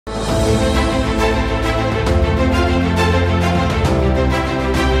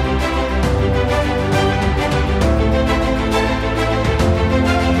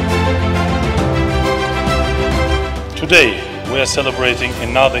Today, we are celebrating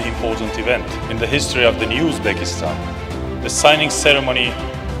another important event in the history of the new Uzbekistan, the signing ceremony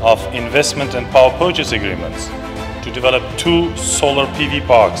of investment and power purchase agreements to develop 2 solar PV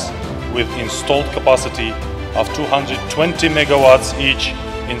parks with installed capacity of 220 megawatts each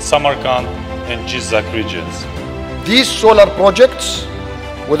in Samarkand and Jizak regions. These solar projects,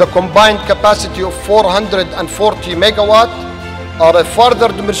 with a combined capacity of 440 megawatts, are a further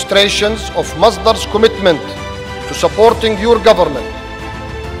demonstrations of Masdar's commitment to supporting your government.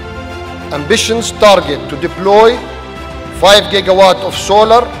 Ambitions target to deploy 5 gigawatts of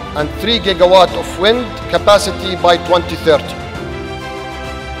solar and 3 gigawatts of wind capacity by 2030.